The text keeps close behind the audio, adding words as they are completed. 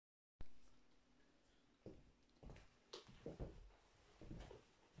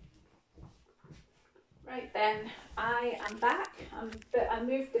Right then, I am back. I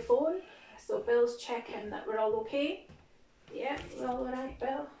moved the phone, so Bill's checking that we're all okay. Yeah, we're all alright,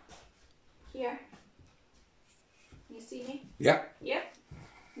 Bill. Here. You see me? Yep. Yep.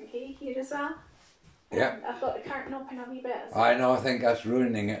 Okay, here as well. Yep. I've got the curtain open a wee bit. I know, I think that's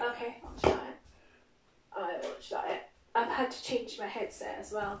ruining it. Okay, I'll shut it. I will shut it. I've had to change my headset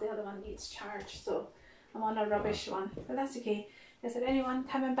as well. The other one needs charge, so I'm on a rubbish one. But that's okay. Is there anyone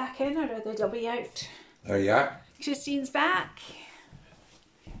coming back in, or are they be out? There you are. Christine's back.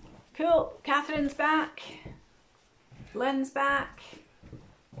 Cool. Catherine's back. Lynn's back.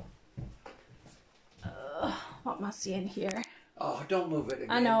 What am I seeing here? Oh, don't move it again.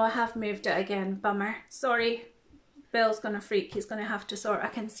 I know, I have moved it again. Bummer. Sorry. Bill's going to freak. He's going to have to sort. I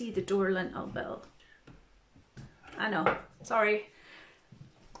can see the door lintel, Bill. I know. Sorry.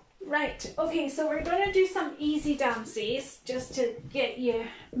 Right. Okay, so we're going to do some easy dances just to get you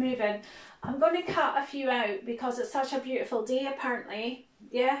moving. I'm going to cut a few out because it's such a beautiful day, apparently.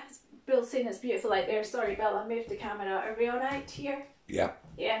 Yeah? Bill's saying it's beautiful out there. Sorry, Bill, I moved the camera. Are we all right here? Yeah.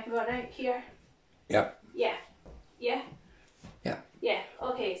 Yeah, we're all right here? Yep. Yeah. Yeah? Yeah. Yeah,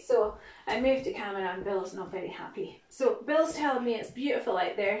 okay, so I moved the camera and Bill's not very happy. So Bill's telling me it's beautiful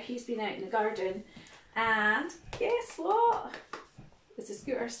out there. He's been out in the garden. And guess what? Is the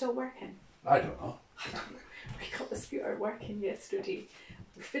scooter still working? I don't know. We got the scooter working yesterday.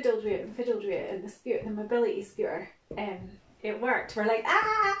 We fiddled with it and the scooter, the mobility scooter, it worked. We're like,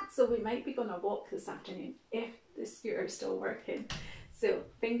 ah! So we might be going to walk this afternoon if the scooter's still working. So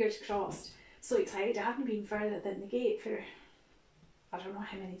fingers crossed. So excited. I haven't been further than the gate for I don't know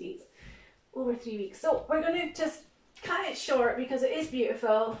how many days. Over 3 weeks. So we're going to just cut it short because it is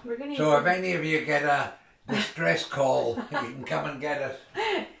beautiful. We're going to. So if any of you get a distress call, you can come and get it.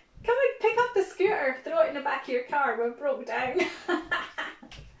 Come and pick up the scooter, throw it in the back of your car. We're broke down.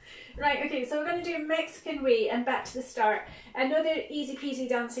 Right, okay, so we're going to do Mexican way and back to the start. I know they're easy peasy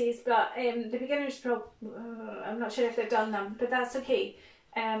dances, but the beginners I'm not sure if they've done them, but that's okay.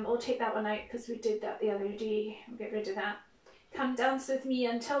 We'll take that one out because we did that the other day. We'll get rid of that. Come dance with me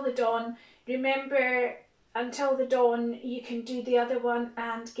until the dawn. Remember, until the dawn, you can do the other one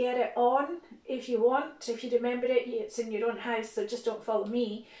and get it on if you want. If you remember it, it's in your own house, so just don't follow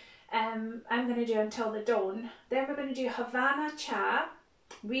me. I'm going to do until the dawn. Then we're going to do Havana Cha.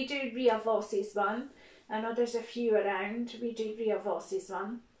 We do Ria Voces one. I know there's a few around. We do Ria Voces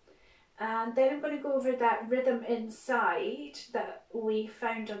one. And then I'm going to go over that Rhythm Inside that we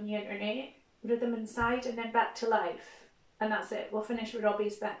found on the internet. Rhythm Inside and then Back to Life. And that's it. We'll finish with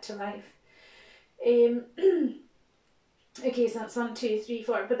Robbie's Back to Life. Okay, so that's 1, 2, 3,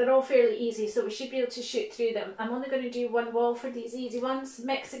 4. But they're all fairly easy, so we should be able to shoot through them. I'm only going to do one wall for these easy ones.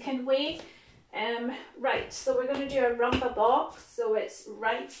 Mexican way. Right, so we're going to do a rumba box. So it's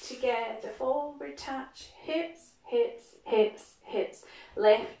right together, forward touch, hips, hips, hips, hips.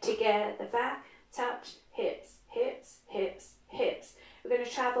 Left together, back touch, hips, hips, hips, hips. We're going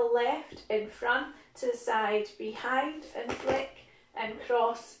to travel left in front to the side, behind and flick and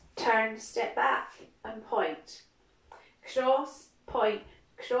cross, turn, step back and point. Cross, point,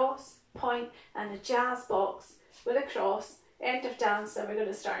 and a jazz box with a cross, end of dance, and we're going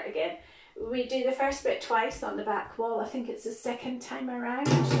to start again. We do the first bit twice on the back wall. I think it's the second time around.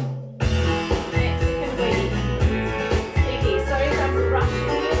 Mexican way. Okay, sorry if I'm rushing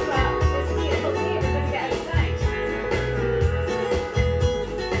you, but it's a beautiful day. We're going to get outside.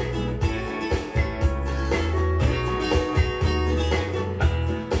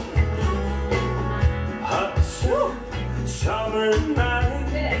 Hot summer night.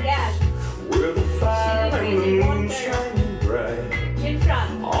 Do it again. With a fire and the moon shining bright. In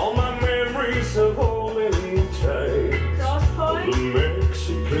front. All my memories of holding you tight. Cross point. The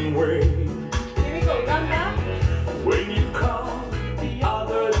Mexican way. Here we go. Run back.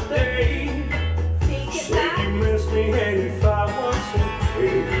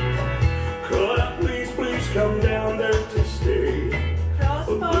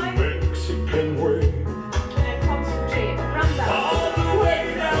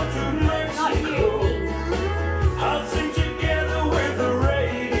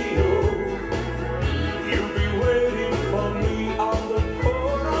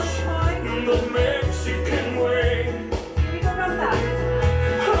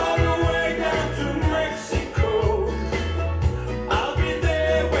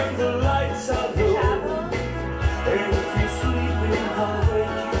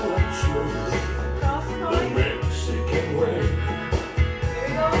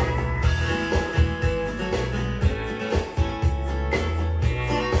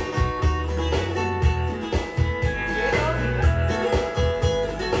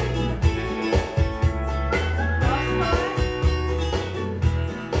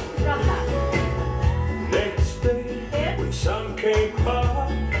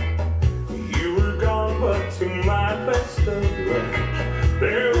 apart. You were gone, but to my best of luck,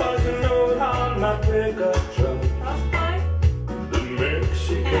 there was a note on my pickup truck. The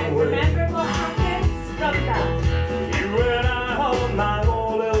Mexican way. Remember what happens from that. You and I on my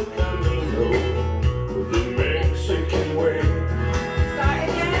old El Camino, the Mexican way. Start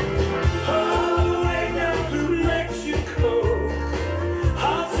again. All the way down to Mexico,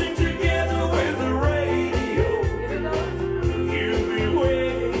 I'll sing together with the radio. Here we go. You'll be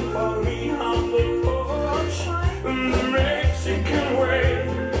waiting for me on the porch, the Mexican way.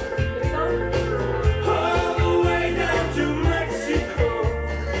 Here we go. All the way down to Mexico,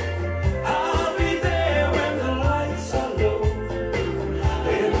 I'll be there when the lights are low.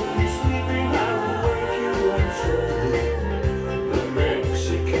 And if you're sleeping, I'll wake you up slowly, the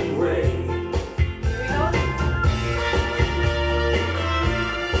Mexican way. Here we go.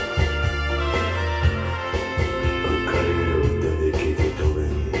 Un cariño desde que te tuve.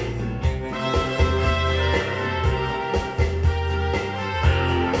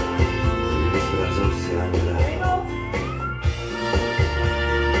 Mis brazos se han Here we helado. go.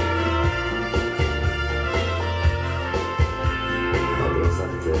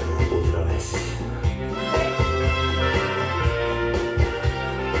 Abrazarte otra vez.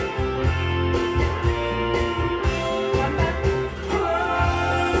 One back.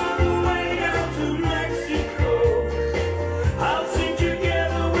 All the way down to Mexico, I'll sing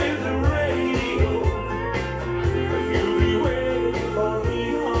together with the radio. You'll be waiting for me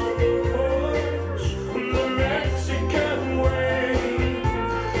on the porch, the Mexican way.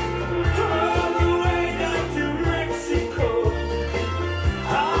 All the way down to Mexico,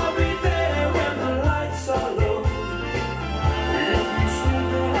 I'll be there when the lights are low. If you're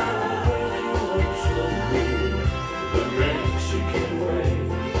sleeping, I'll wake you up slowly, the Mexican way.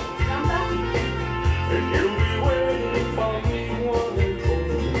 Come back. And you'll be waiting for me wanting for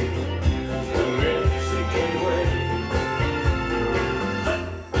me, the Mexican way.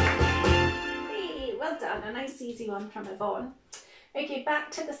 Hey, well done. A nice easy one from Yvonne. Okay, back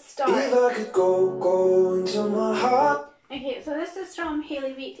to the start. If I could go into my heart. Okay, so this is from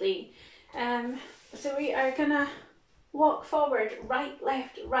Hayley Wheatley. So we are gonna walk forward, right,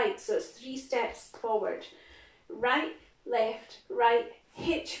 left, right. So it's 3 steps forward. Right, left, right,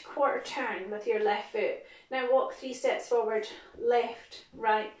 hitch, quarter turn with your left foot. Now walk 3 steps forward, left,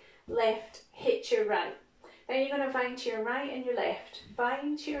 hitch your right. Then you're gonna vine to your right and your left.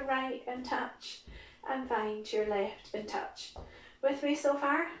 Vine to your right and touch, and vine to your left and touch. With me so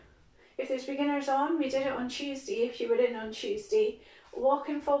far? If there's beginners on, we did it on Tuesday, if you were in on Tuesday.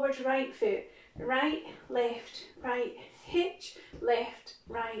 Walking forward, right foot, right, hitch, left,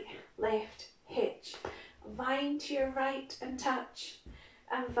 hitch. Vine to your right and touch,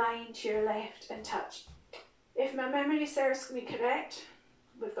 and vine to your left and touch. If my memory serves me correct,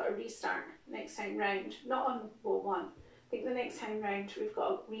 we've got a restart next time round. Not on row 1. I think the next time round we've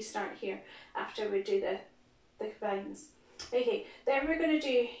got a restart here after we do the vines. Okay, then we're going to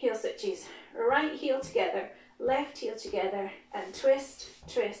do heel switches. Right heel together, left heel together, and twist,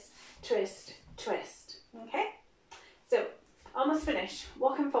 twist, twist, twist. Okay? So, almost finished.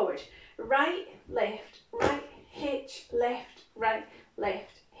 Walking forward. Right, hitch, left,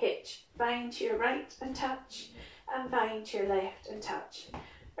 hitch. Vine to your right and touch, and vine to your left and touch.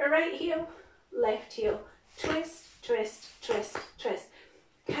 A right heel, left heel, twist, twist, twist, twist.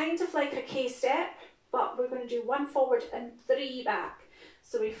 Kind of like a K-step, but we're going to do 1 forward and 3 back.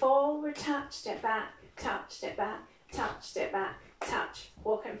 So we forward, touch, step back, touch, step back, touch, step back, touch,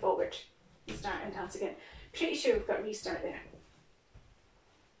 walking forward. Start and dance again. Pretty sure we've got a restart there.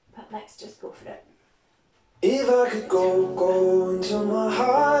 But let's just go for it. If I could go into my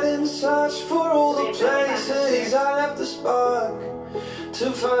heart and search for all the places I left the spark,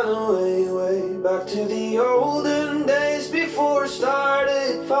 to find a way back to the olden days before it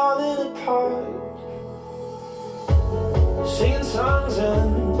started falling apart. Singing songs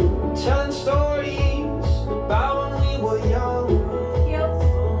and telling stories about when we were young,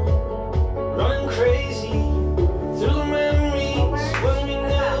 running crazy through the memories when we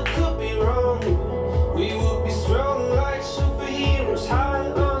never could be wrong. We would be strong like superheroes, high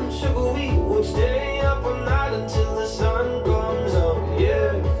on sugar. We would stay up all night until the sun comes up.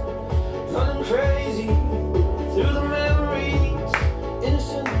 Yeah, running crazy through the memories,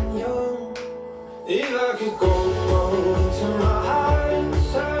 innocent and young. If I could go into my heart and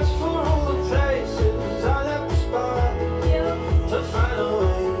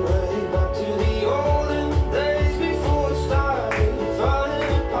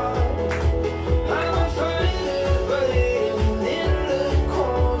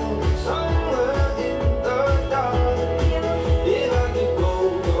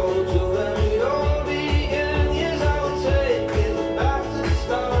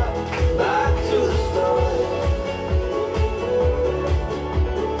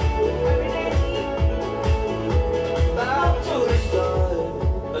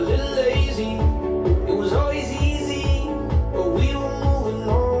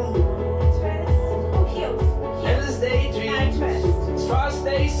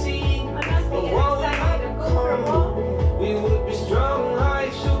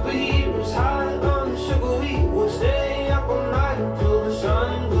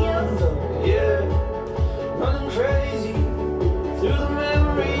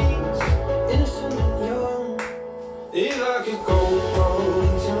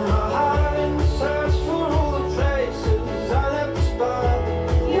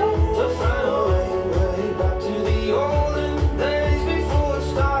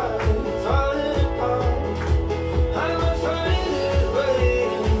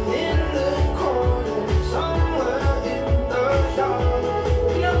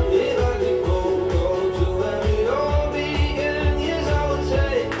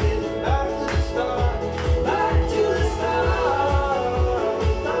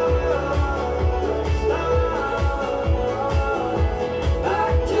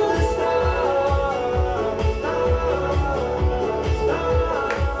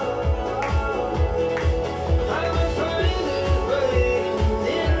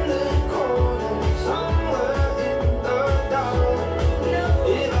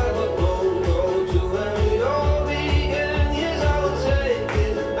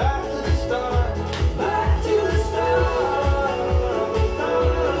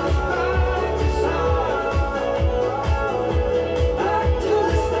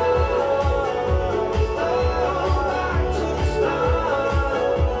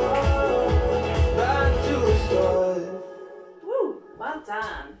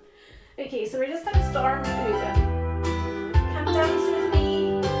done. Okay, so we're just going to storm through them. Come dance with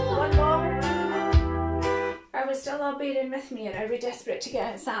me. One more. Are we still all bearing with me, and are we desperate to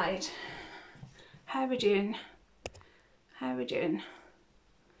get outside? How are we doing? How are we doing?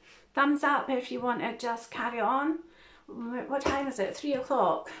 Thumbs up if you want to just carry on. What time is it? 3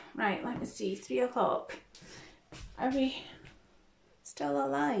 o'clock. Right, let me see. 3 o'clock. Are we still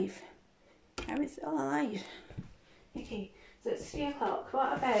alive? Are we still alive? Okay, so it's 3 o'clock.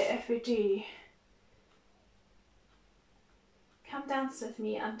 What about if we do Come Dance With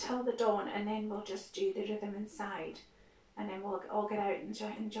Me Until the Dawn, and then we'll just do the rhythm inside, and then we'll all get out and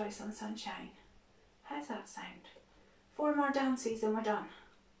enjoy some sunshine. How's that sound? 4 more dances and we're done.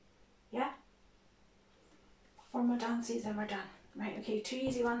 Yeah? 4 more dances and we're done. Right, okay, 2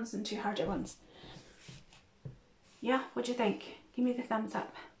 easy ones and 2 harder ones. Yeah, what do you think? Give me the thumbs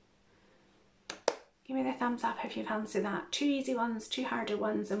up. Give me the thumbs up if you fancy that. 2 easy ones, 2 harder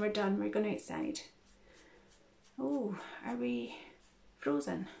ones, and we're done. We're going outside. Oh, are we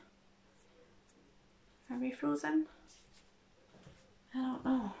frozen? Are we frozen? I don't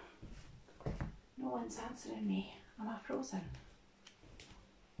know. No one's answering me. Am I frozen?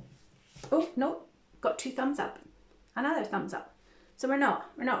 Oh, no. Got 2 thumbs up. Another thumbs up. So we're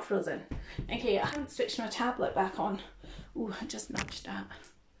not frozen. Okay, I haven't switched my tablet back on. Oh, I just nudged that.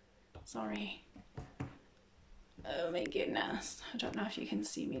 Sorry. Oh my goodness. I don't know if you can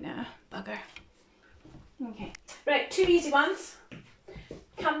see me now. Bugger. Okay. Right, 2 easy ones.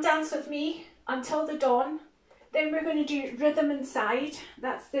 Come Dance With Me Until the Dawn. Then we're going to do Rhythm Inside.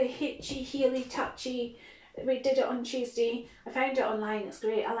 That's the hitchy, heely, touchy. We did it on Tuesday. I found it online. It's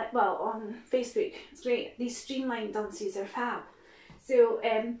great. I like, well, on Facebook. It's great. These streamlined dances are fab. So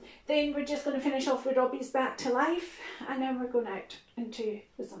then we're just going to finish off with Robbie's Back to Life, and then we're going out into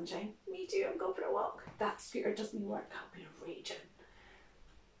the sunshine. Me too, I'm going for a walk. That scooter doesn't work, I'll be raging.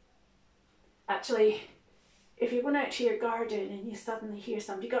 Actually, if you're going out to your garden and you suddenly hear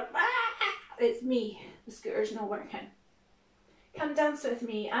somebody go, ah, it's me. The scooter's not working. Come dance with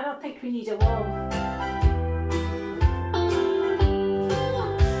me. I don't think we need a wall.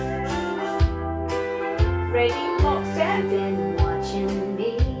 Ready? Lockstep? Been watching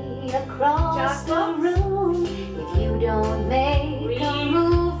me across Just the box. room. If you don't make a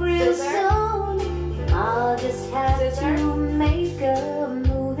move real soon, I'll just have Scissor. to make a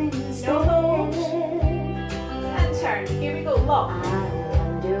move instead. No hold. And turn. Here we go. Lock. I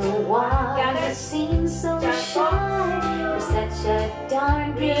wonder why Got it. you seem so Just shy. You're such a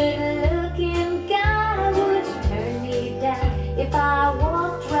darn good-looking guy. Would you turn me down if I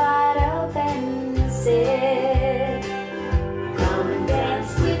walked right up and said, come and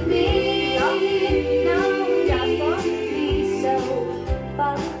dance with me? No Just box. need to be so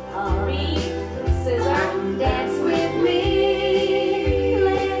far apart. Read. Scissor. Come dance with me.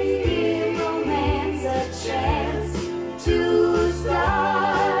 Let's give romance a chance to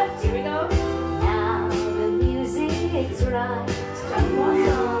start. Here we go. Now the music's right. Just box.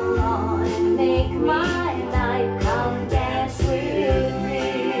 Come on and make my night. Come dance with me.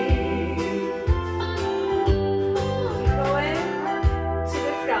 Going to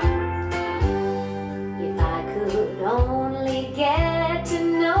the front. If I could only get to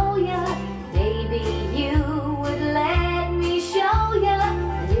know ya, maybe you would let me show ya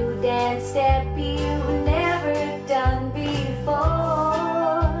a new dance step you've never done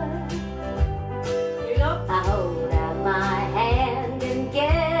before. Here we go. I hold out my hand and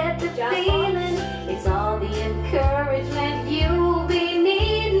get the Just feeling it's all the encouragement you'll be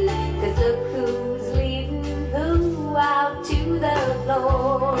needing. 'Cause look who's leading who out to the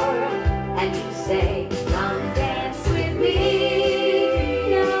floor. And you say, come dance with me.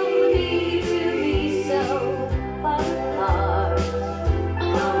 No need to be so far apart.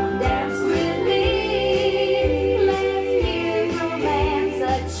 Come dance with me. Let's give romance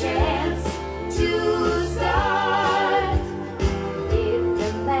a chance to start. If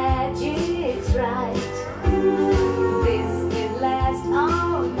the magic's right, this could last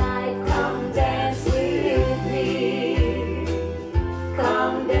all night. Come dance with me.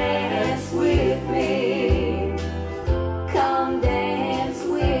 Come dance with me. Come dance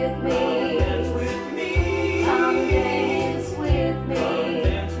with me. Dance with me. Come dance with me.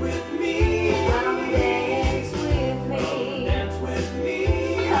 Dance with me. Come dance with me. Dance with me.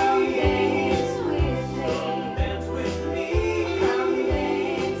 Come dance with me. Dance with me. Come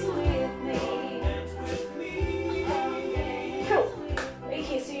dance with me. Dance with me. Come dance Cool. with me.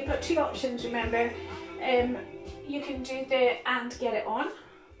 Okay, so you've got 2 options, remember. You can do the and get it on,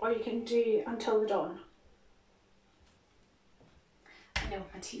 or you can do until the dawn. I know,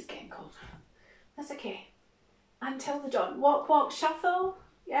 my tea's getting cold. That's okay. until the dawn. Walk, walk, shuffle.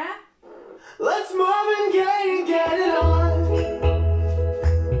 Yeah? Let's Marvin Gaye and get it on.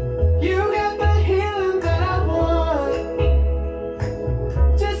 You got the healing that I want.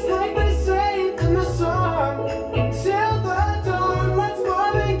 Just like they say in the song. Until the dawn. Let's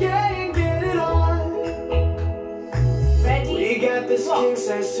Marvin Gaye and get it on. Ready? We got this king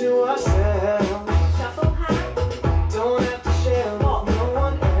size to ourselves. Shuffle half. Don't have to share with Walk. no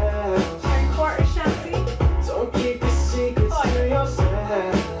one else. Turn quarter chassis. Don't keep your secrets to yourself.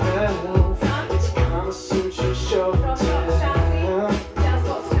 It's Kama Sutra show. Cross quarter chassis. Just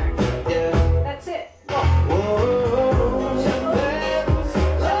walk turn. Yeah. That's it. Walk. Whoa. Shuffle. There's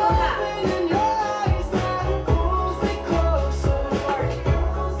nothing in your eyes that pulls me closer.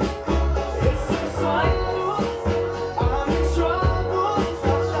 It's so subtle. I'm in trouble.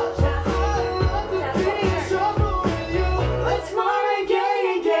 I love to be in trouble with you. Let's Marvin Gaye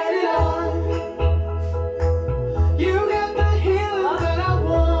and get it on. You got the healing that I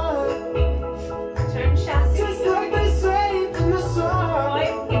want. Turn chassis. Just like they say in the song.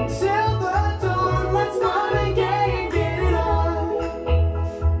 Right. Until the dawn. Let's Marvin Gaye and get it on.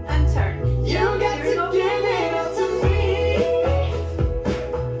 And turn. You got to give it up to me.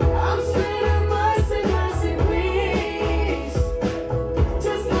 I'm screaming mercy, mercy, please.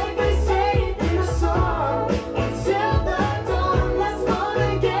 Just like they say in the song. Until the dawn, let's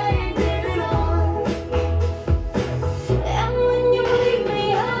Marvin Gaye and get it on. And when you leave me,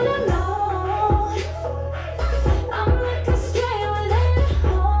 I don't know. I'm like a stray without a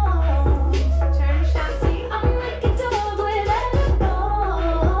home. Turn chassis. I'm like a dog without a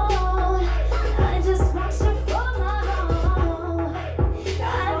bone. I just want you for my home.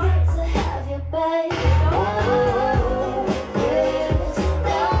 I got to have you, babe. Oh, there's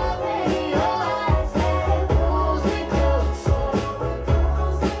nothing in your eyes that pulls me closer.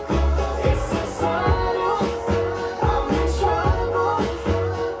 It's so subtle. I'm in trouble.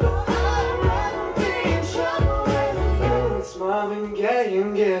 I'd rather be in trouble with you. Let's Marvin Gaye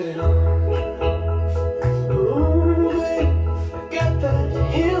and get it on. Ooh, babe, got that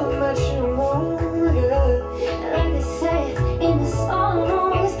healing that you want, yeah. Like they say in the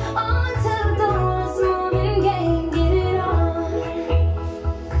songs, on to the dawn, let's Marvin Gaye and get it on.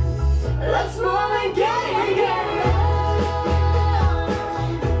 Let's Marvin Gaye and get it on.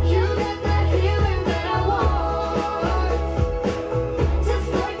 You got that healing that I want. Just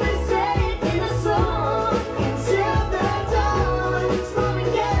like they say in the song, Until the dawn, let's Marvin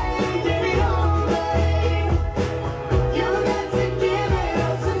Gaye and get it on, babe. You got to give it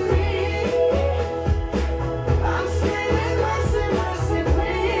up to me. I'm screaming mercy, mercy,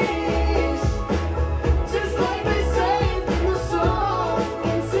 please. Just like they say in the song.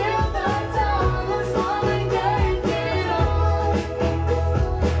 Until the dawn, let's Marvin Gaye and get it on.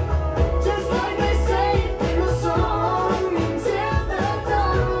 Just like they say in the song. Until the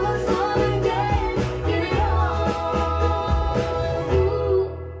dawn, let's Marvin Gaye and get it on.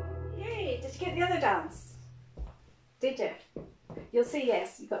 Yay! Did you get the other dance? Did you? You'll say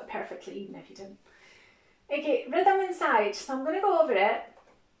yes, you got it perfectly, even if you didn't. Okay, rhythm inside. So I'm going to go over it.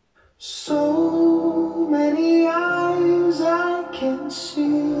 So many eyes I can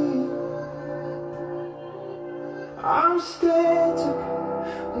see. I'm static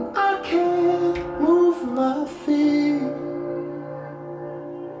and I can't move my feet.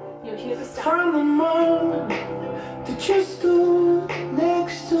 You'll hear the start. From the moment that you stood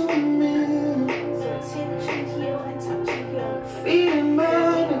next to me, So it's hinge and heel and touch and heel. feeling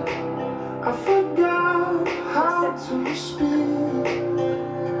manic, I forgot how to speak.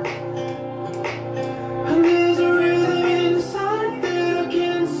 And there's a rhythm inside that I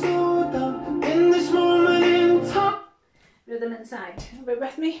can't slow down in this moment in time. Rhythm inside. Are we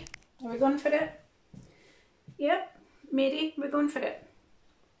with me? Are we going for it? Yep. Mary, we're going for it.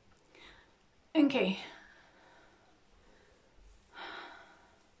 Okay.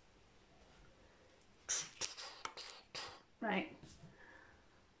 Right.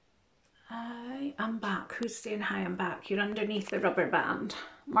 I am back. Who's saying hi? I'm back. You're underneath the rubber band.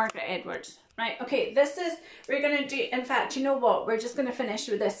 Margaret Edwards. Right. Okay. This is, we're going to do, in fact, you know what? We're just going to finish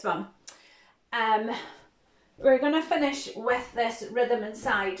with this one. We're going to finish with this rhythm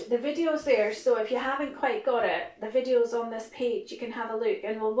inside. The video's there, so if you haven't quite got it, the video's on this page. You can have a look,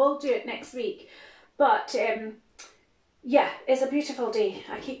 and we'll do it next week. But yeah, it's a beautiful day.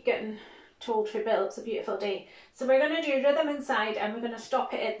 I keep getting told for Bill it's a beautiful day. So we're going to do rhythm inside, and we're going to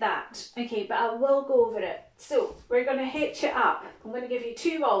stop it at that. Okay, but I will go over it. So we're going to hitch it up. I'm going to give you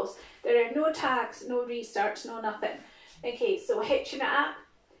 2 walls. There are no tags, no restarts, no nothing. Okay, so hitching it up.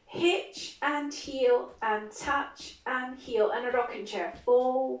 Hitch and heel and touch and heel, and a rocking chair.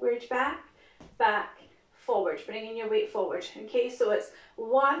 Forward, back, back, forward, bringing your weight forward. Okay, so it's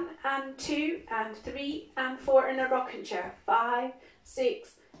 1 and 2 and 3 and 4 in a rocking chair. 5, 6,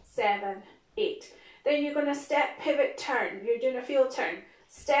 7, 8. Then you're going to step, pivot, turn. You're doing a field turn.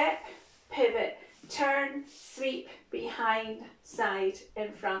 Step, pivot, turn, sweep, behind, side,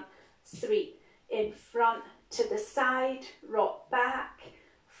 in front, sweep, in front, to the side, rock back,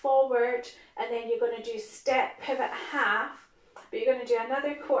 forward, and then you're going to do step, pivot, half, but you're going to do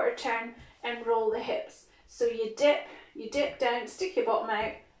another quarter turn and roll the hips. So you dip down, stick your bottom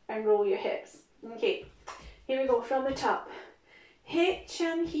out and roll your hips. Okay, here we go from the top. Hitch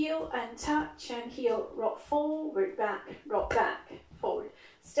and heel and touch and heel, rock forward, back, forward.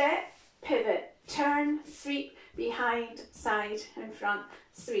 Step, pivot, turn, sweep, behind, side, in front,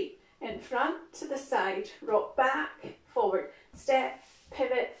 sweep. In front, to the side, rock back, forward. Step,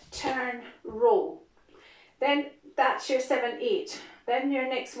 pivot, turn, roll. Then that's your 7, 8. Then your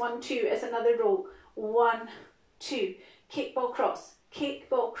next 1, 2 is another roll. 1, 2, kick, ball, cross,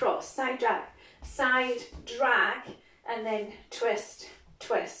 side drag, and then twist,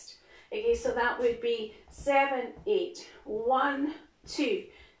 twist. Okay, so that would be 7, 8, 1, 2,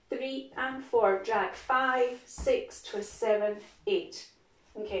 3 and 4, drag 5, 6, twist 7, 8.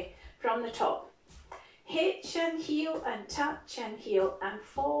 Okay, from the top. Hitch and heel and touch and heel and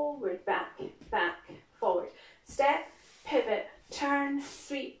forward, back, forward. Step, pivot, turn,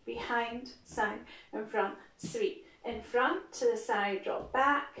 sweep, behind, side, in front, sweep. In front, to the side, drop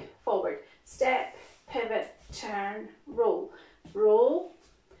back, forward. Step, pivot, turn, roll. Roll,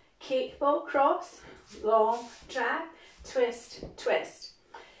 kick, ball, cross, long, drag, twist, twist.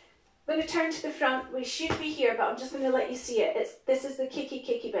 I'm going to turn to the front. We should be here, but I'm just going to let you see it. This is the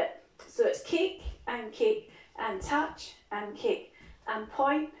kicky bit. So it's kick and touch and kick and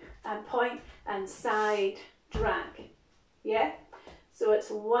point and side drag. Yeah? So it's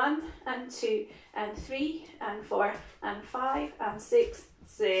 1 and 2 and 3 and 4 and 5 and 6,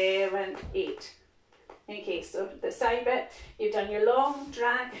 7, 8. Okay, so the side bit, you've done your long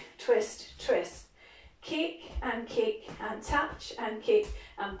drag, twist, twist. Kick and touch and kick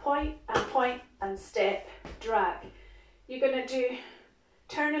and point and step, drag. You're going to do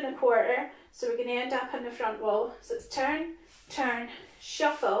turn and a quarter, so we're going to end up on the front wall. So it's turn, turn,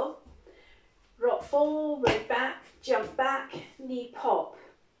 shuffle, rock forward, back, jump back, knee pop.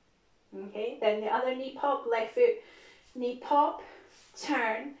 Okay, then the other knee pop, left foot, knee pop,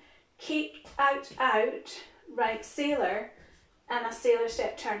 turn, kick, out, right sailor, and a sailor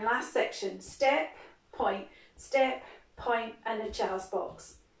step turn. Last section, step, point, and a jazz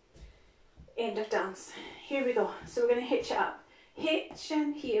box. End of dance. Here we go. So we're going to hitch it up. Hitch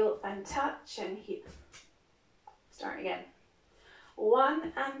and heel and touch and heel. Start again.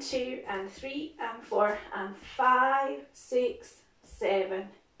 1 and 2 and 3 and 4 and 5, 6, 7,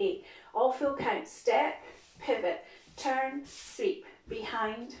 8. All full count. Step, pivot, turn, sweep,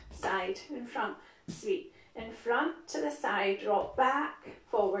 behind, side, in front, sweep. In front, to the side, rock back,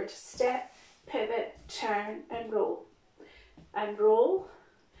 forward, step, pivot, turn and roll. And roll,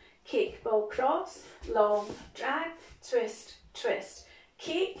 kick, ball, cross, long, drag, twist, twist.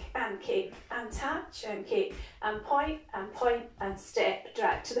 Kick and touch and kick and point and step,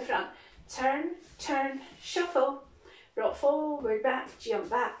 drag to the front. Turn, turn, shuffle, rock forward, back, jump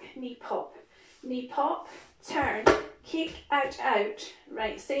back, knee pop, turn, kick, out,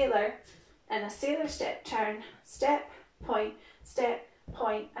 right sailor, and a sailor step, turn, step, point,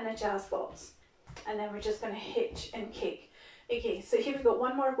 and a jazz box. And then we're just going to hitch and kick. Okay, so here we go,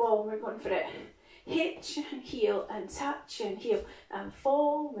 one more ball, we're going for it. Hitch and heel and touch and heel and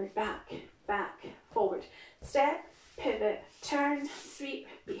forward, back, forward. Step, pivot, turn, sweep,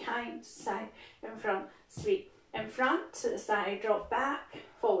 behind, side, in front, sweep. In front, to the side, drop back,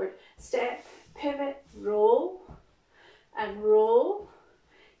 forward. Step, pivot, roll, and roll.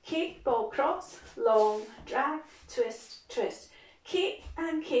 Kick, ball, cross, long, drag, twist, twist. Kick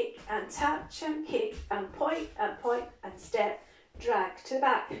and touch and kick and point and step, drag to the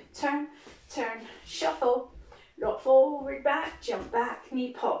back. Turn, turn, shuffle, rock forward, back, jump back,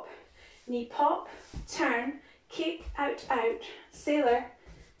 knee pop, turn, kick, out, sailor,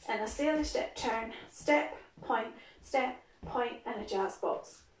 and a sailor step, turn, step, point, and a jazz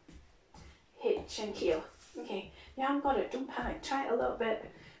box. Hitch and heel. Okay, you haven't got it, don't panic, try it a little bit,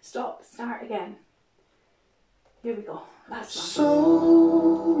 stop, start again. Here we go, last one.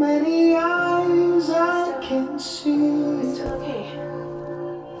 So many eyes I can see. It's still okay.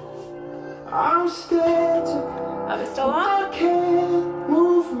 I'm scared to. Are we still on? I can't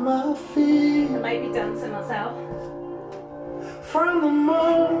move my feet. I might be dancing myself. From the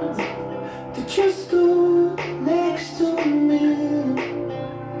moment that you stood next to me,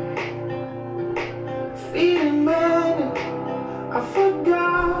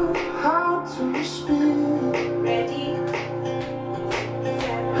 forgot how to speak. Ready?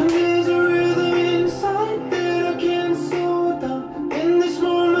 And there's a rhythm inside that I can't slow down. In this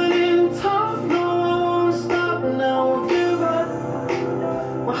moment in time, no, I won't stop now. I'll give up.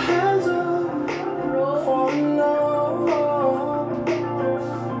 My hands up for love.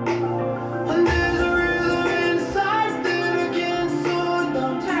 And there's a rhythm inside that I can't slow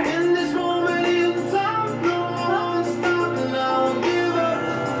down. In this moment in time, no, I won't stop now. I'll give up.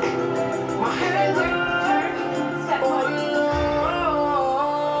 My hands up Step for one. love.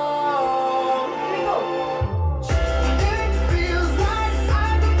 Here we go. It feels like I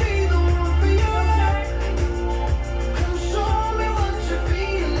could be the one for you. Come show me what you're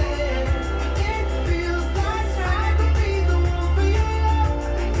feeling. It feels like I could be the one for you.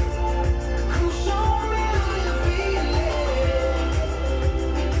 Come show me how you're feeling.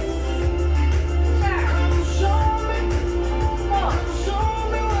 Come show me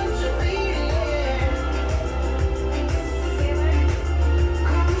what you're feeling.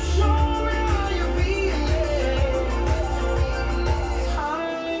 Come show me how you're feeling.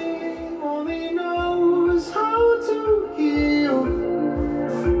 Time only knows how to heal.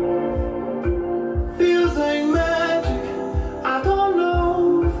 Feels like magic. I don't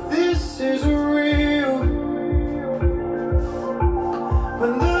know if this is real.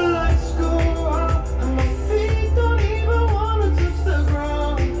 When the lights go out and my feet don't even wanna touch the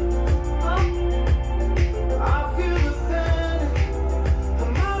ground, I feel the panic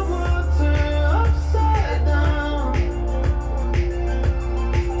and my world turn upside down.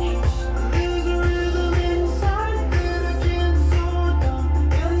 There's a rhythm inside that I can't slow down.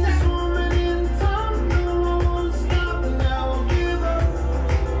 In this moment in time, no, I won't stop now. I'll give up.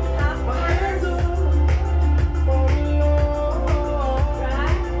 My hands up for love.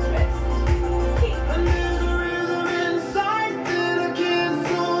 Right, twist. Keep. And there's a rhythm inside that I can't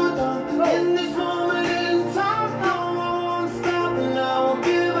slow down. In this moment in time, no, I won't stop now. I'll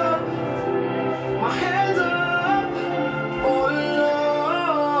give up. My hands up for love.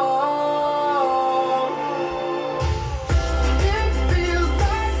 It feels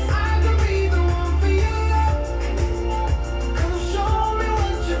like I could be the one for you. Come show me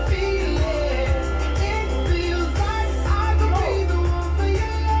what you're feeling. It feels like I could be the one for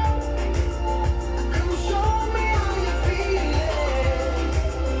you. Come show me how you're feeling.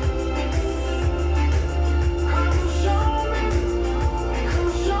 Come show me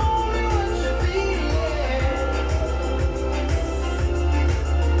what you're feeling.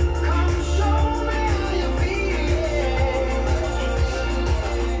 Come show me how you're feeling.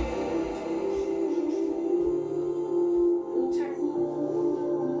 Turn.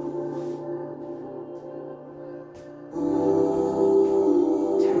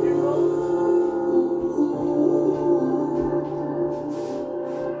 Turn and roll.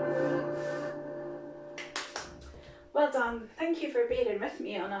 Well done. Thank you for bearing with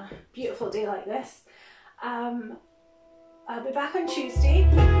me on a beautiful day like this. I'll be back on Tuesday.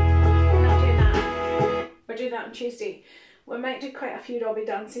 We're not doing that. We're doing that on Tuesday. We might do quite a few Robbie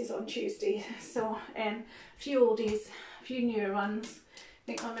dances on Tuesday. So a few oldies, a few newer ones. I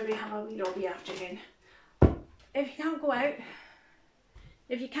think we'll maybe have a wee Robbie afternoon. If you can't go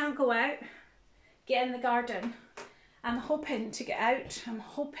out, get in the garden. I'm hoping to get out. I'm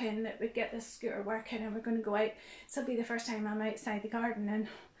hoping that we get this scooter working and we're going to go out. This will be the first time I'm outside the garden in,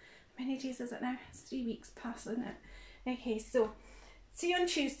 how many days is it now? It's 3 weeks past, isn't it? Okay, so see you on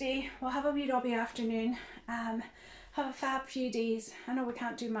Tuesday. We'll have a wee Robbie afternoon. Have a fab few days. I know we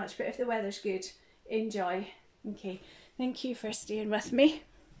can't do much, but if the weather's good, enjoy. Okay, thank you for staying with me.